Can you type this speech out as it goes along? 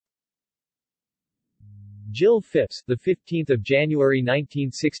Jill Phipps, the 15th of January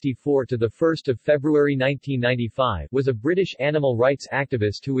 1964 to the 1st of February 1995, was a British animal rights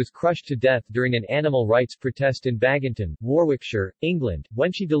activist who was crushed to death during an animal rights protest in Baginton, Warwickshire, England,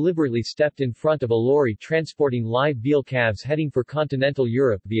 when she deliberately stepped in front of a lorry transporting live veal calves heading for continental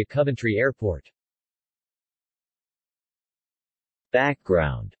Europe via Coventry Airport.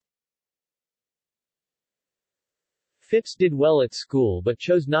 Background. Phipps did well at school but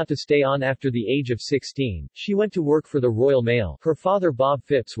chose not to stay on after the age of 16. She went to work for the Royal Mail. Her father Bob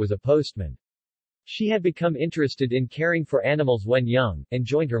Phipps was a postman. She had become interested in caring for animals when young, and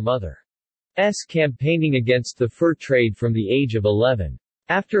joined her mother's campaigning against the fur trade from the age of 11.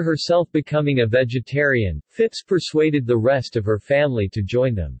 After herself becoming a vegetarian, Phipps persuaded the rest of her family to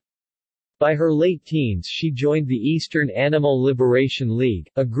join them. By her late teens she joined the Eastern Animal Liberation League,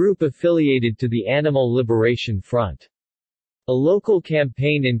 a group affiliated to the Animal Liberation Front. A local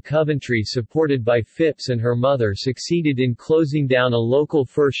campaign in Coventry supported by Phipps and her mother succeeded in closing down a local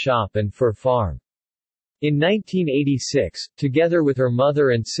fur shop and fur farm. In 1986, together with her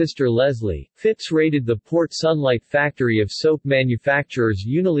mother and sister Leslie, Phipps raided the Port Sunlight factory of soap manufacturers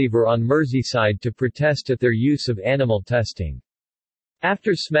Unilever on Merseyside to protest at their use of animal testing.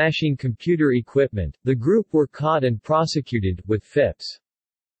 After smashing computer equipment, the group were caught and prosecuted, with Phipps'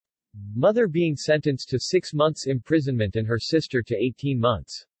 mother being sentenced to 6 months imprisonment and her sister to 18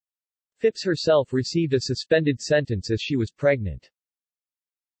 months. Phipps herself received a suspended sentence as she was pregnant.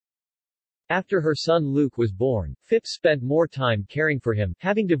 After her son Luke was born, Phipps spent more time caring for him.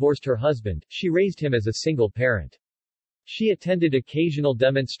 Having divorced her husband, she raised him as a single parent. She attended occasional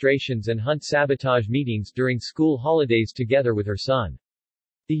demonstrations and hunt sabotage meetings during school holidays together with her son.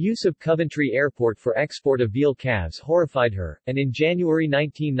 The use of Coventry Airport for export of veal calves horrified her, and in January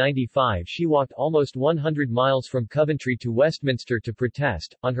 1995 she walked almost 100 miles from Coventry to Westminster to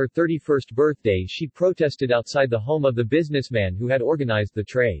protest. On her 31st birthday she protested outside the home of the businessman who had organized the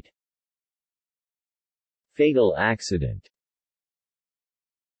trade. Fatal accident.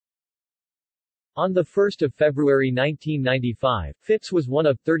 On 1 February 1995, Phipps was one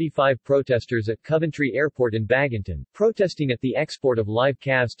of 35 protesters at Coventry Airport in Baginton, protesting at the export of live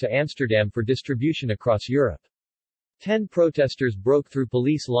calves to Amsterdam for distribution across Europe. 10 protesters broke through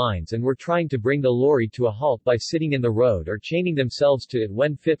police lines and were trying to bring the lorry to a halt by sitting in the road or chaining themselves to it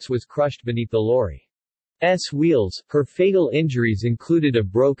when Phipps was crushed beneath the lorry's wheels. Her fatal injuries included a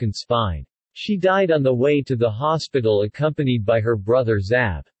broken spine. She died on the way to the hospital accompanied by her brother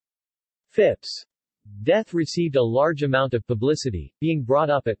Zab. Phipps' death received a large amount of publicity, being brought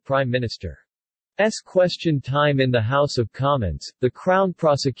up at Prime Minister's question time in the House of Commons. The Crown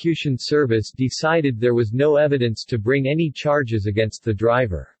Prosecution Service decided there was no evidence to bring any charges against the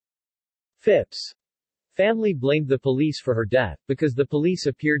driver. Phipps' family blamed the police for her death, because the police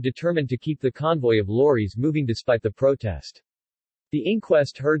appeared determined to keep the convoy of lorries moving despite the protest. The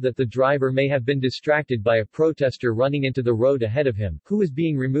inquest heard that the driver may have been distracted by a protester running into the road ahead of him, who was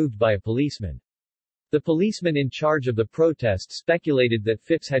being removed by a policeman. The policeman in charge of the protest speculated that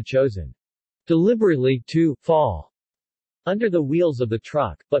Phipps had chosen deliberately to fall under the wheels of the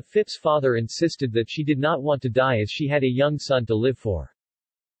truck, but Phipps' father insisted that she did not want to die as she had a young son to live for.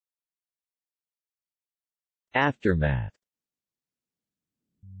 Aftermath.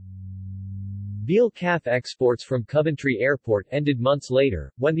 Veal calf exports from Coventry Airport ended months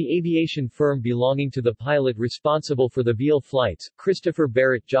later, when the aviation firm belonging to the pilot responsible for the veal flights, Christopher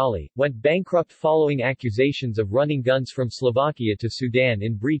Barrett Jolly, went bankrupt following accusations of running guns from Slovakia to Sudan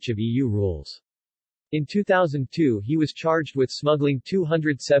in breach of EU rules. In 2002 he was charged with smuggling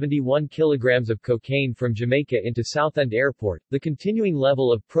 271 kilograms of cocaine from Jamaica into Southend Airport. The continuing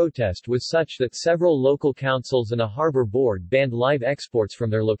level of protest was such that several local councils and a harbour board banned live exports from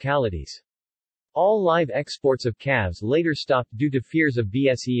their localities. All live exports of calves later stopped due to fears of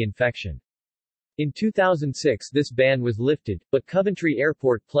BSE infection. In 2006 this ban was lifted, but Coventry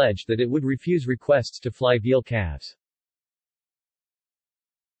Airport pledged that it would refuse requests to fly veal calves.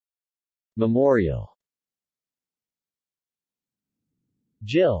 Memorial.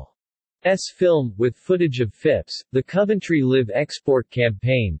 Jill's film, with footage of Phipps, the Coventry Live Export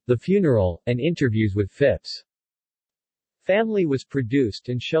campaign, the funeral, and interviews with Phipps' family was produced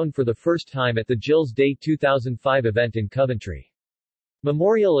and shown for the first time at the Jill's Day 2005 event in Coventry.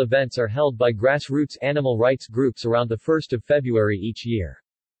 Memorial events are held by grassroots animal rights groups around the 1st of February each year.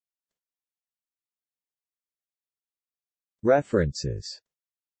 References.